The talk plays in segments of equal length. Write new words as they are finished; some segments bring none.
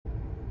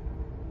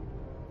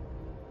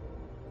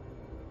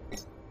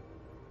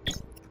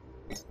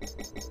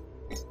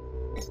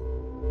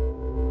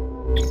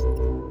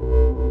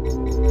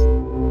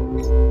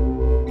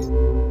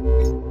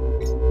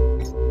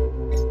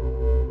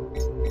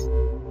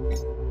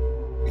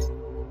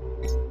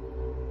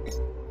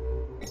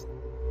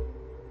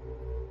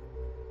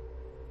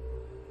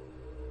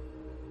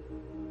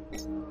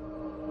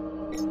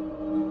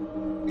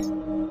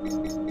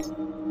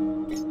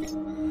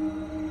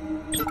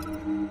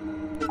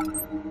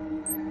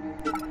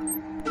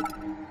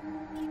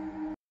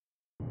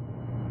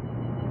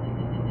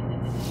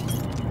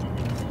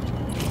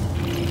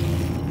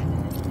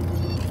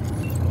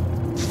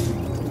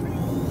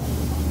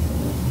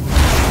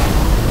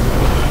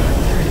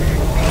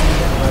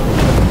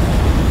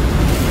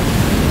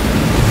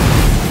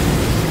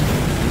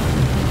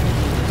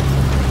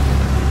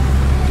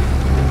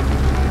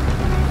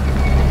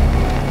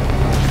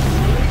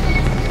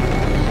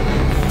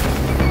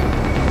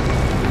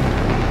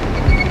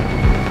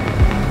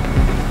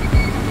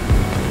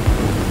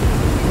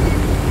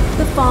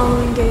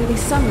Daily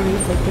summary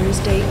for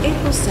Thursday,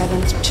 April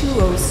 7th,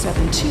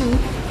 2072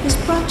 is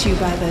brought to you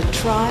by the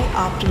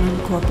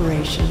Tri-Optimum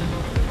Corporation.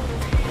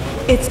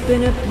 It's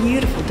been a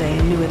beautiful day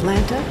in New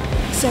Atlanta.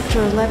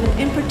 Sector 11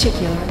 in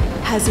particular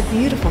has a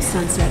beautiful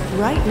sunset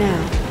right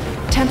now.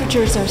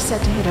 Temperatures are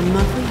set to hit a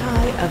monthly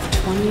high of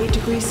 28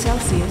 degrees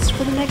Celsius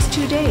for the next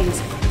 2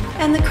 days,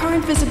 and the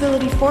current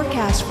visibility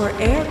forecast for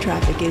air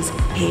traffic is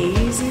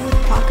hazy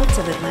with pockets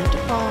of Atlanta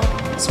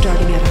fog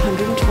starting at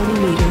 120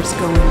 meters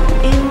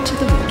going into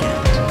the weekend.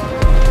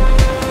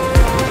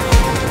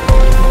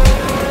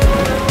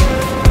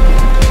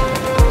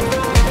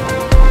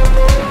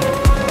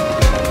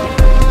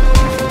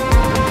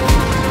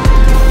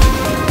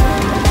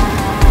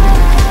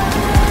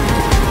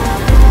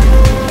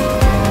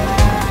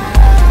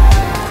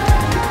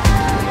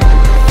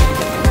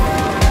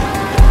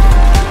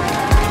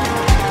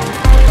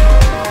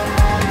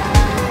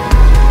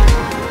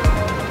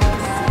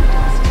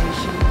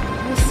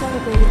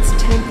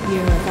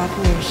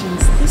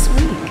 This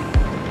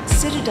week,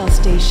 Citadel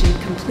Station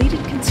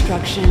completed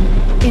construction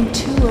in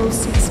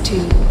 2062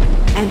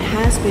 and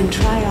has been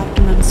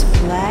Tri-Optimum's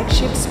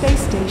flagship space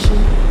station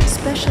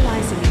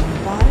specializing in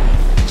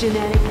robotic,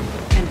 genetic,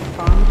 and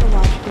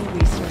pharmacological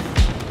research.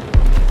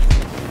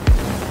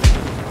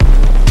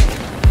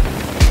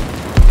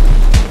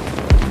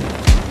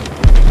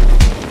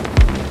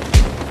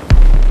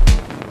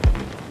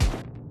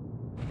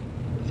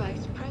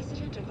 Vice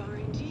President of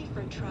R&D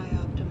for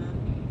Tri-Optimum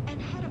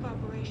and Head of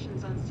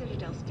Operations on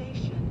Citadel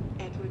Station,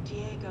 Edward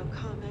Diego,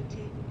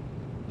 commented,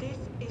 "This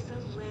is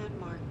a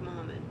landmark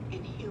moment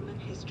in human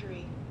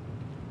history.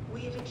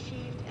 We have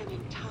achieved an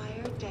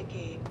entire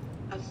decade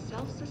of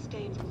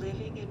self-sustained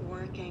living and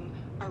working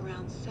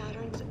around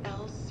Saturn's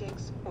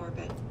L6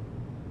 orbit.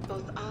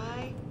 Both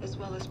I, as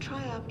well as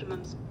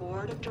Tri-Optimum's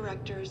Board of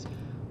Directors,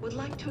 would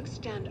like to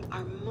extend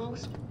our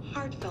most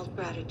heartfelt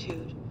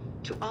gratitude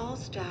to all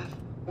staff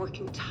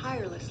working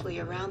tirelessly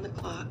around the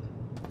clock.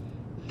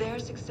 Their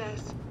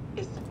success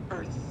is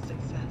Earth's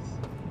success."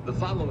 The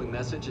following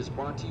message is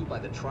brought to you by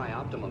the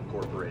Tri-Optimum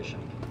Corporation.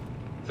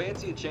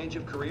 Fancy a change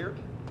of career?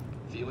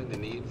 Feeling the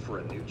need for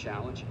a new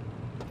challenge?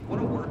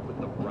 Want to work with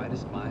the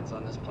brightest minds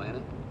on this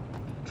planet?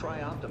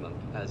 Tri-Optimum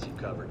has you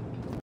covered.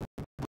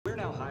 We're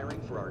now hiring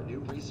for our new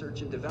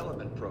research and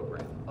development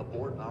program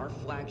aboard our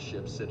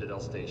flagship Citadel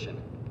Station.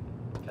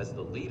 As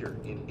the leader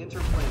in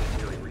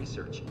interplanetary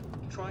research,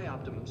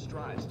 Tri-Optimum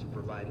strives to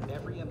provide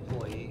every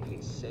employee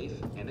a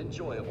safe and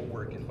enjoyable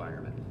work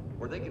environment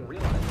where they can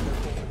realize their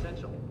full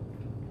potential.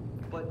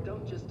 But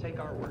don't just take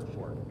our word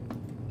for it.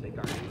 Take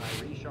our new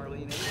hiree,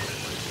 Charlene.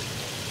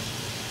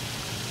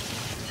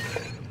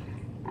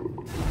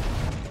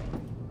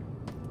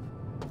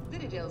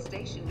 Citadel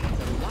Station means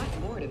a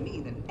lot more to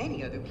me than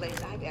any other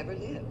place I've ever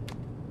lived.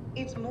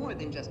 It's more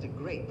than just a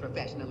great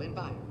professional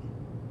environment.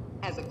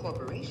 As a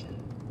corporation,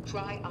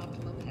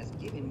 Tri-Optimum has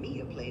given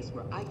me a place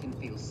where I can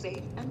feel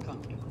safe and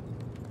comfortable.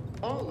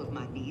 All of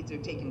my needs are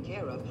taken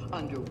care of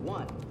under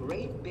one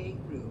great big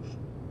roof.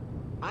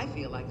 I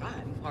feel like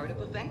I'm part of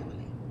a family.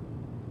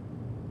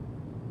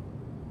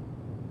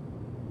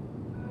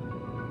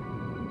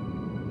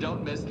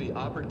 Don't miss the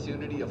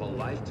opportunity of a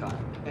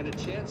lifetime and a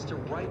chance to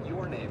write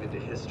your name into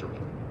history.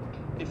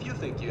 If you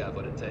think you have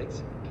what it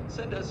takes,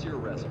 send us your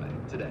resume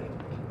today.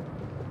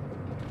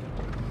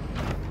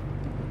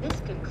 This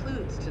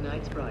concludes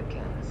tonight's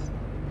broadcast.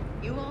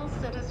 You all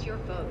sent us your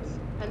votes,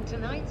 and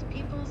tonight's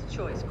People's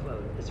Choice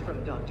quote is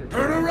from Dr.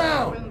 Turn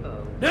around!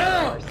 Rimbo,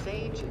 Now! our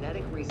sage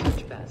genetic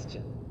research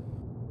bastion.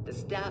 The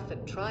staff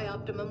at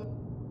Tri-Optimum.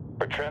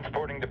 We're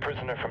transporting the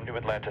prisoner from New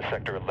Atlanta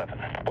Sector 11.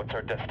 What's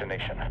our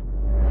destination?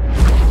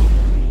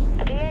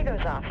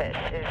 Diego's office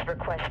is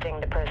requesting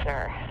the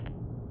prisoner.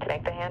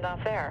 Make the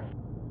handoff there.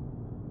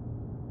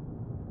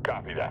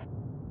 Copy that.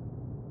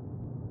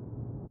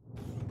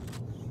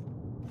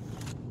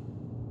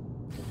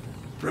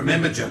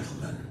 Remember,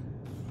 gentlemen,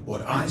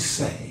 what I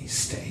say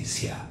stays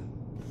here.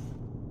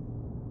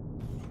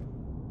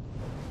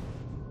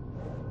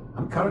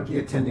 I'm currently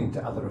attending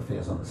to other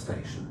affairs on the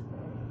station,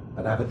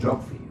 but I have a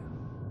job for you.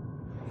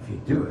 If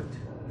you do it,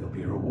 you'll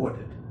be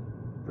rewarded.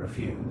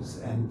 Refuse,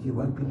 and you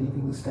won't be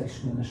leaving the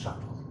station in a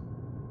shuttle.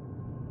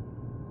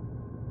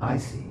 I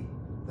see.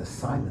 The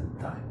silent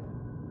type.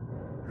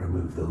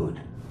 Remove the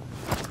hood.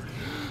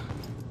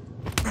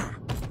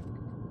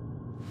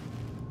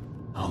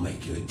 I'll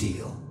make you a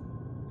deal.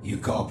 You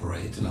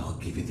cooperate and I'll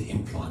give you the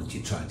implant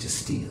you tried to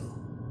steal.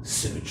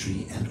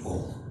 Surgery and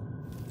all.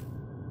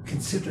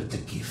 Consider it a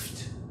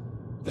gift.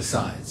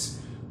 Besides,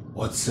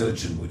 what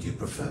surgeon would you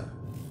prefer?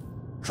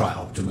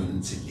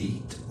 Tri-Optimum's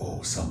elite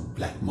or some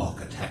black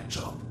market hack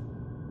job?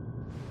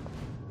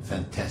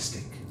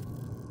 Fantastic.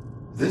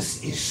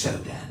 This is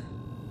Shodan,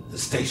 the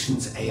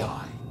station's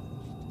AI.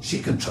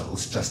 She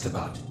controls just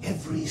about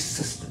every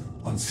system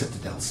on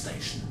Citadel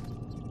Station.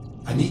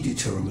 I need you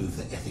to remove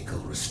the ethical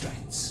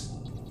restraints.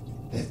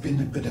 They've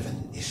been a bit of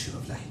an issue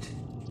of late.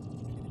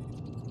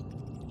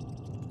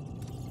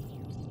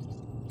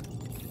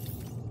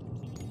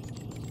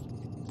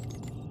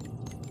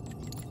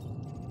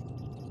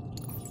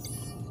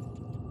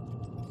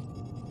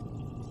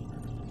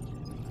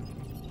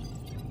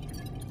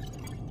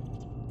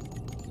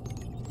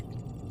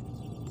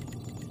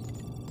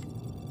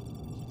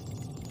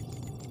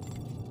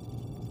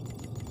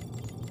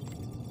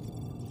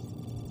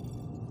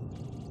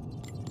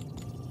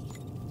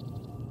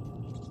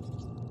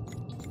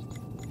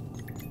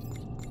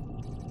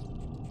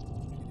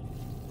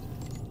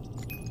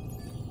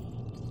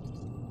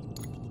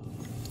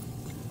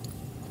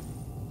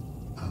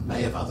 I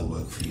may have other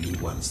work for you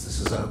once this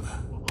is over.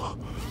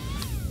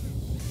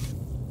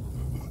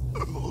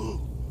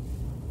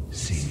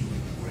 See you.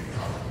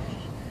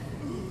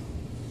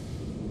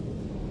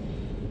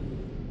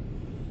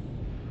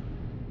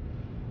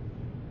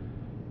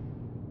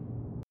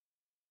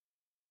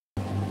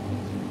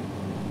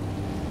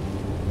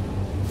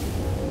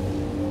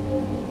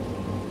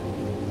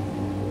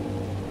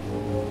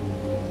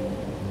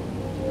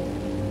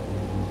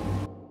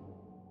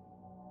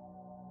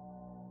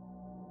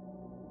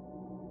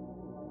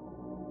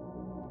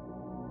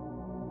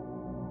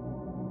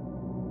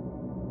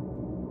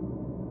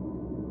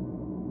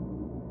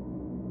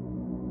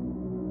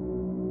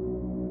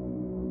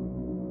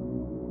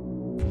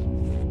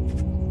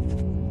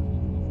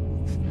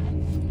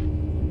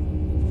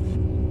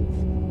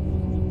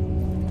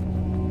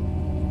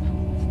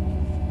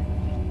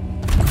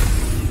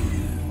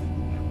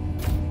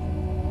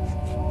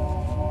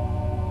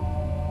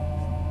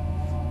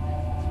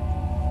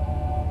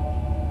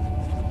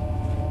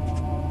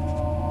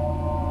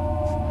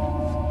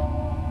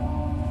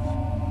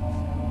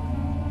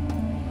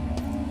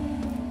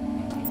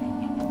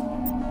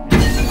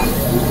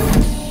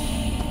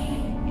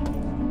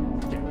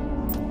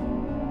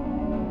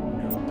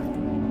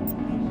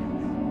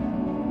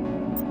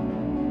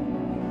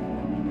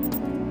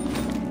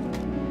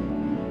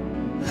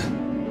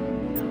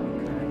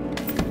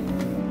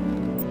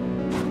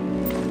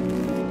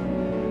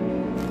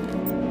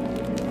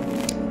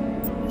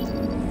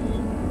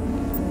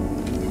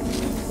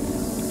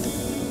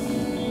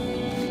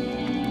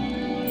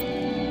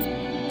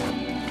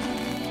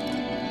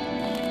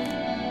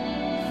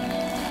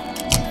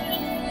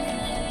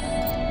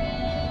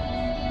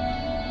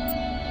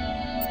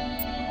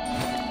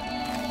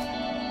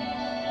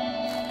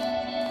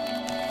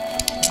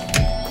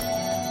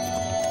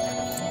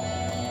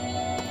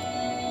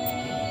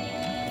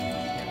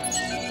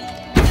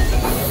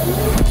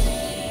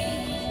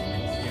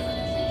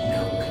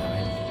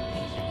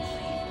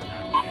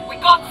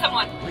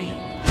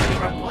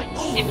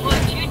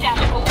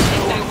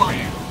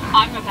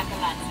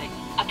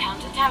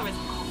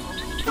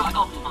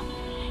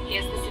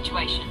 Here's the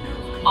situation.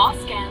 Our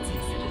scans at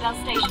Citadel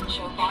Station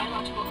show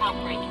biological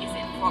outbreak is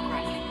in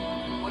progress.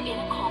 We're in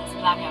a comms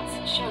blackout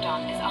since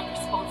Shodan is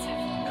unresponsive.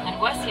 And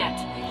worse yet,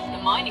 the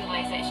mining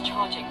laser is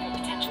charging for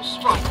potential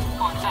strike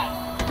on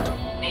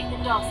Earth.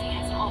 Nathan Darcy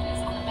has an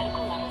office on the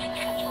medical level in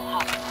Central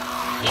Hub.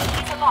 If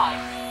he's alive,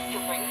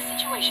 he'll bring the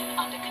situation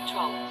under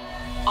control.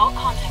 I'll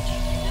contact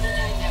you through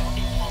military node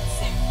implant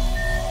soon.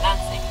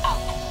 Lansing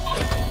out.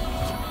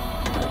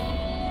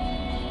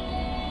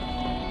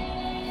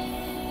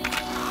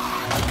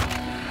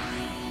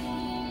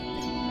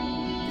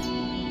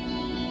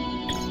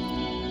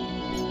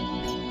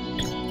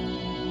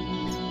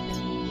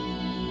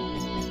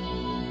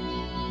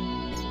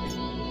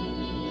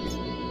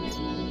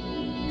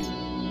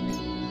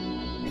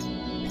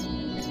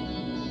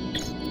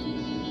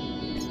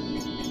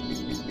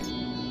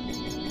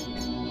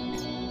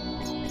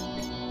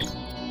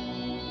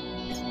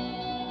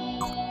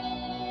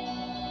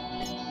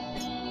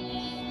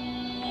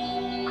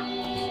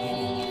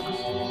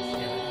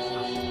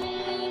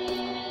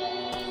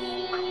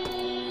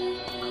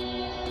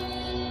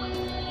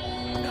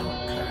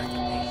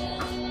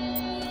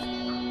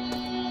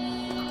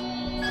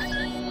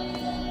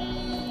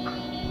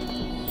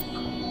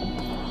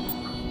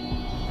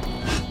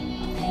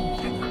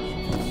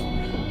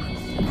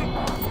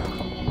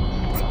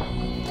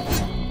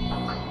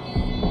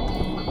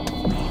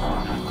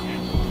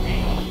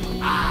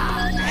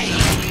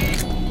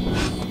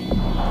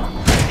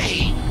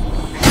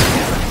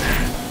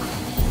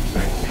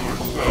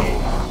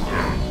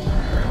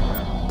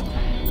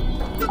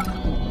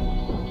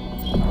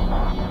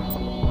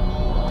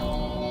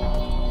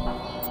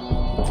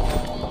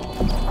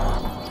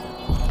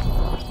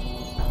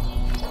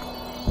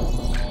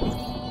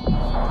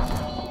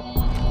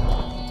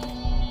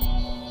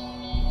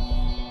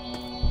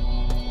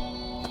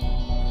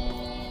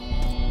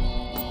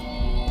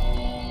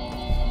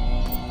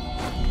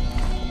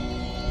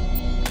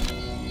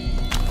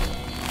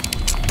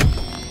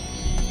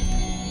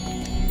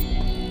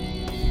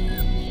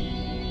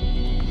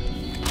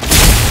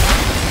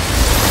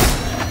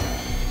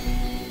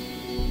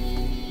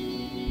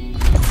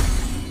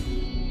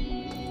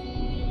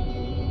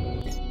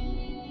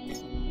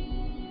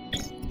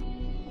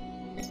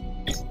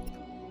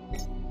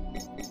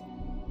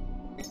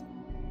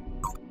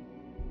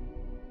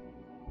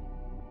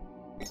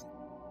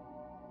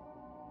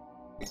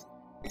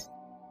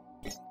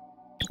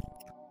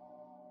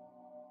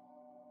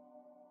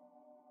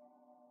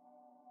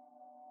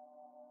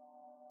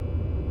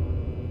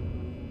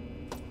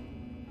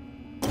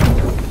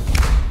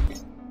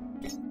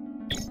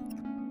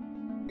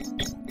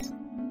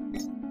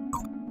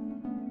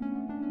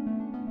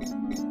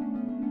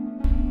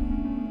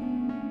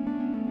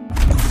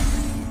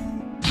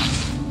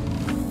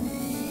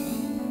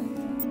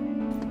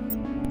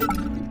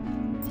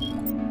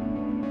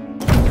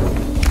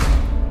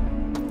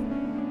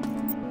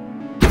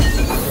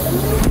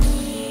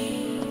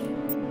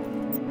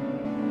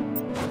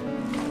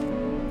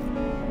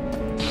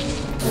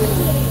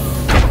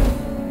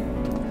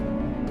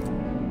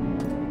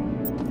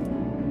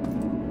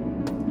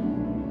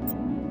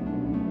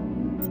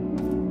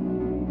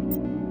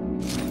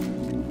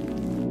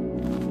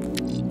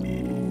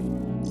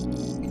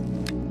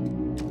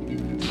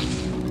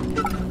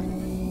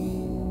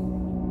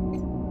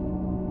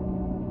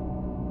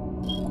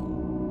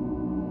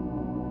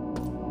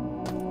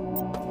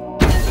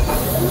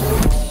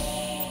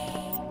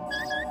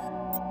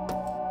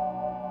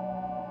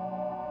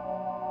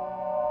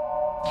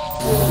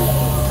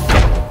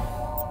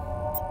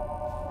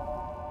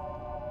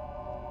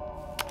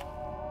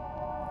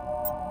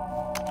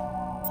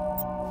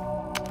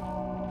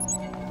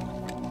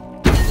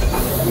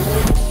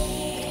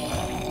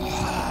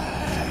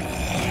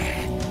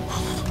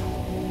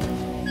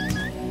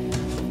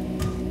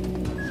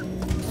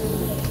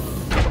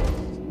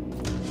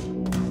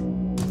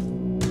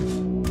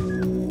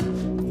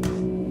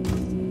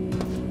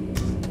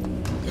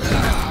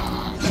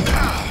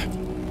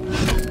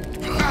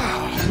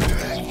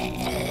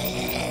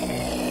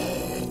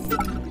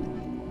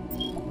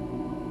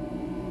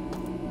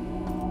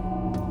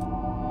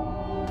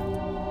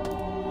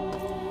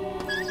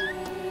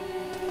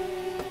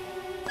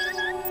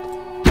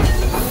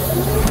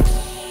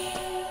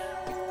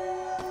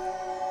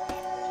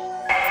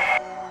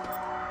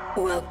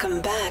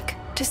 Welcome back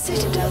to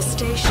Citadel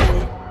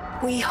Station.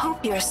 We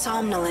hope your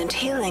somnolent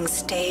healing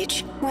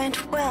stage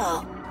went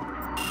well.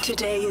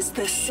 Today is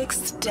the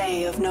 6th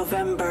day of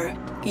November,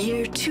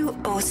 year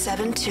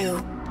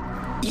 2072.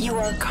 You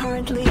are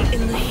currently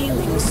in the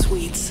healing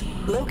suites,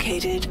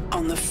 located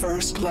on the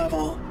first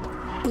level.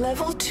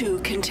 Level 2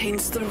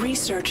 contains the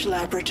research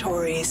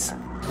laboratories.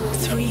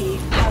 3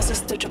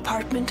 houses the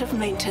Department of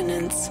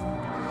Maintenance,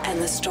 and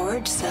the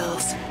storage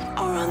cells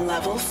are on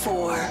level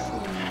 4.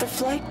 The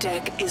flight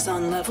deck is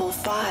on level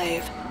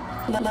 5.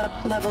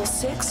 Level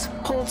 6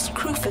 holds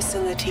crew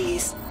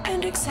facilities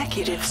and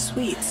executive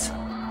suites.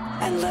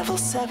 And level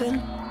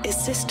 7 is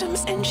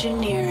systems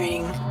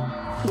engineering.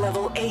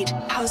 Level 8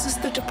 houses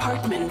the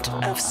Department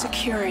of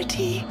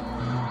Security.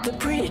 The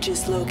bridge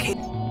is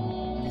located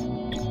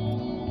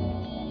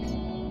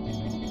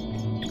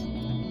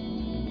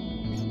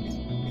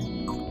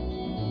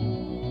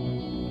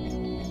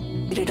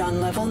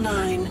on level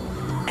 9,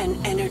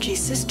 and energy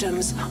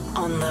systems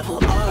on level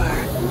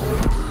R.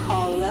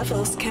 All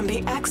levels can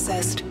be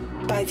accessed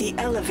by the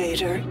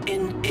elevator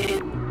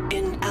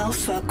in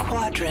Alpha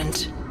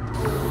Quadrant.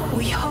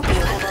 We hope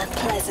you have a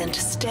pleasant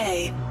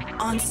stay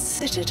on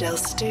Citadel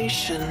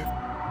Station.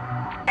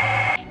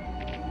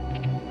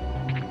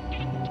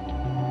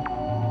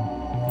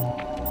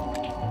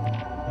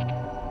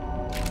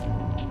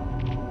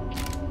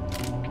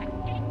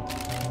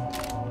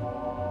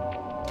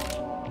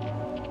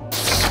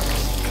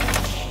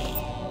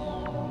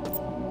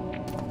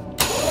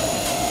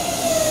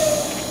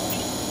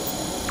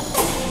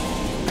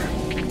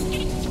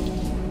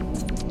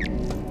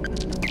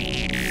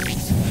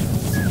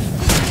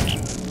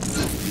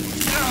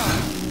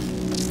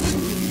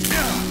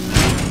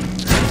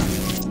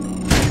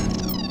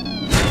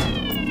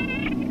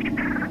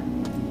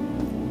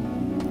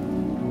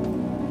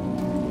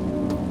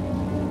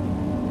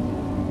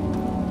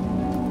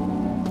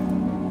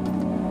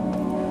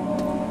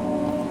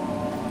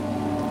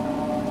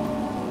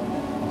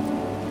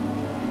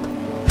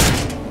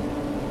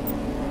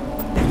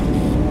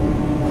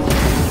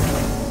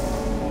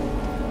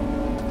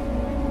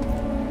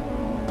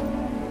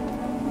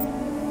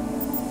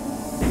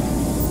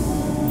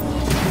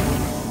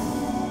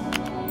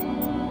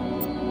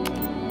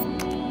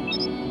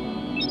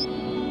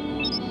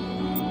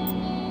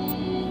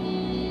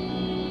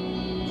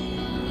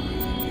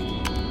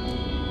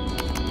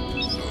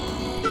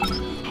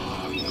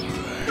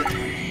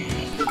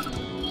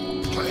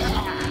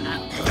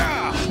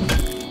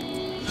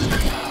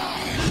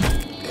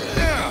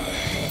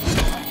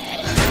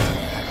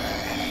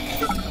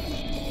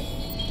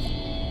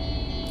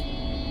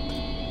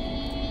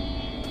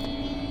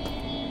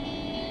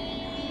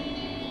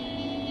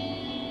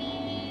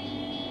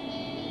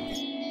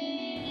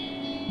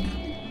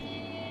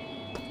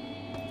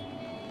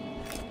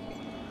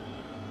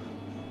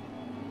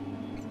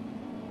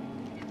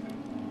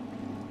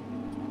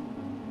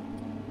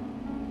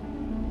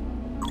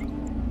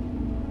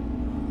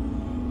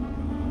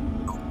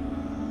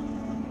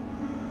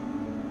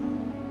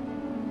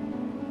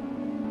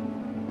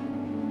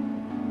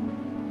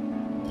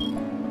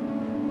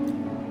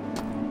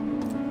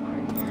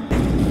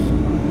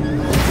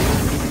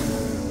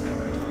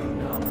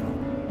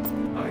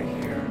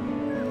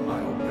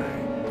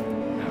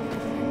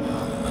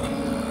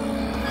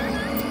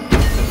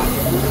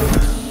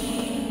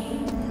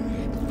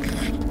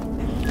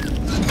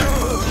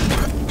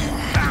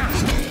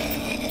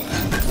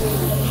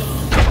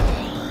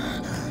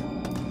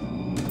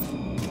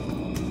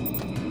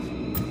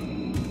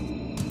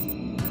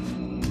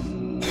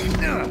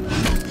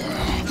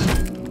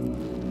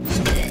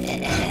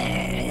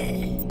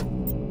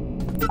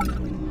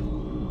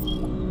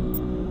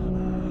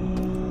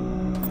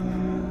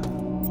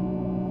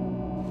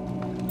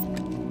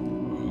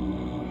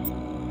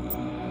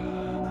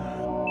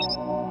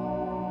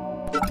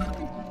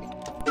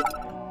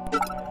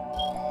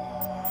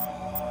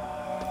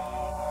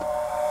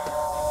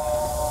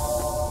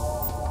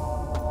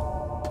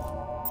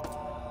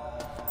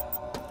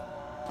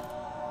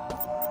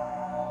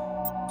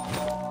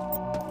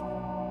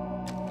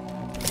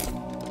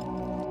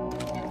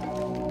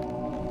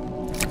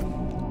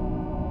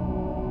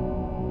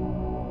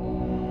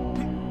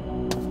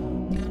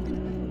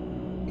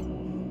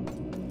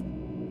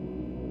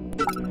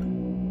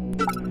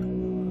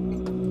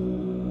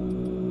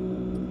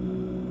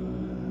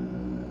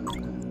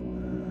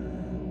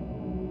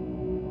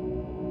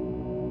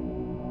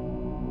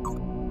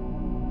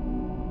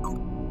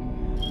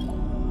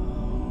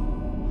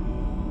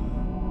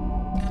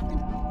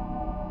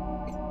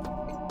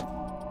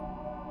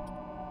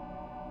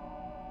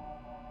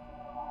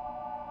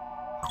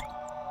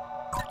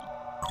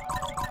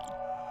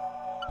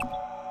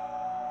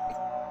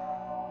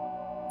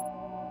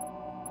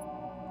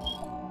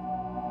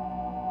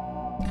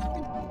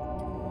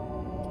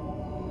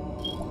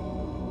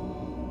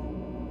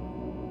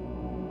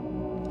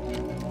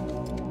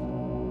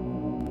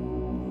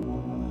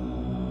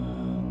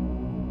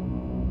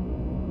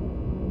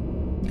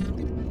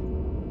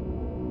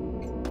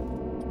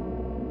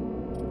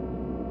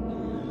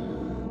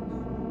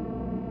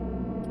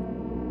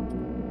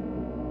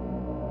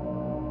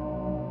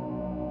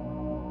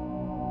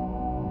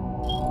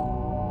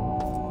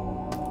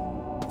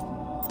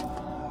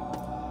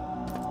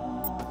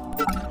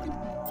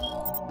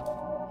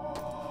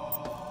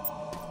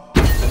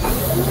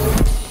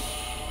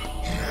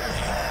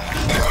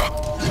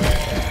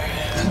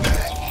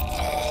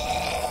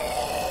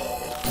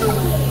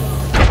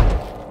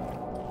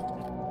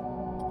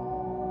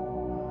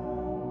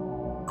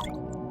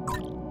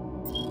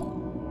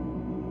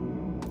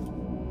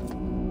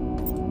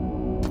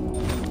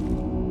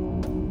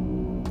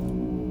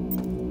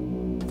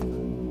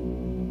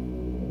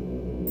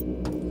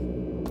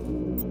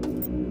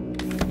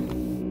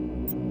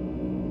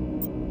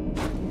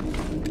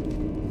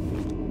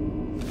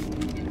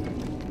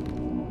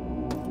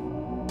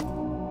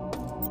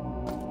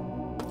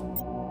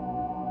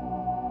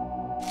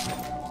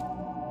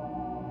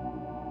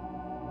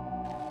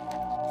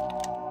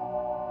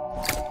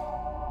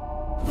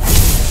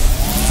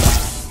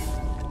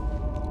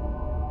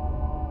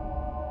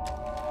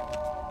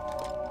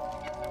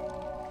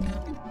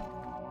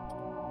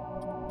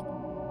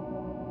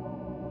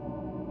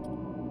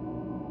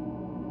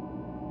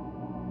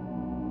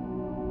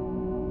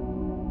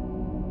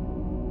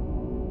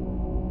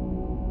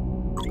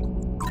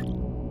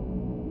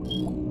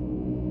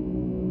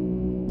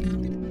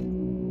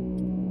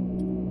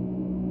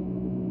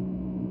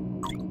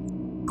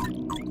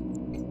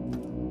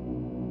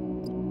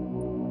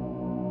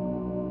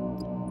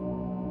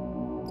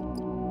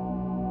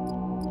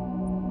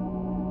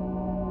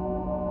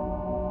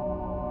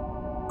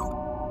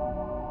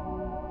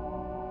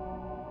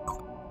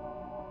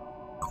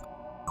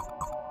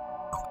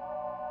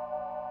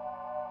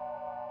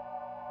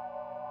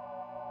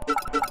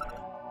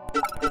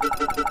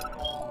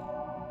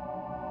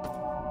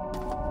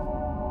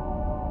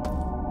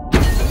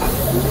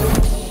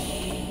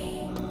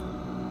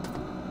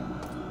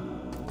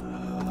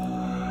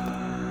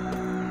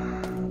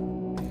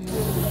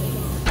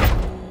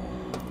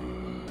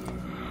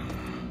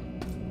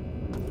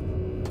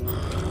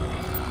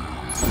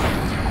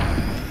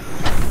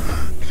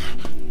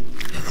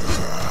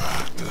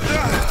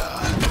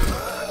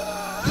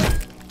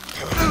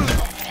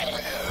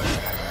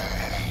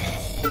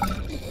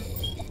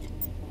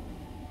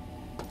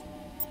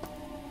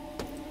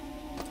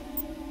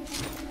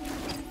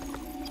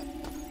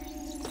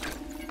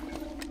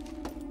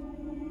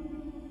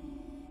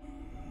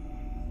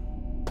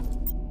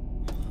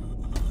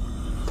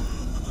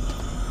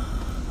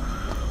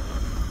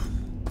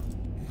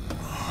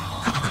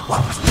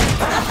 What was that?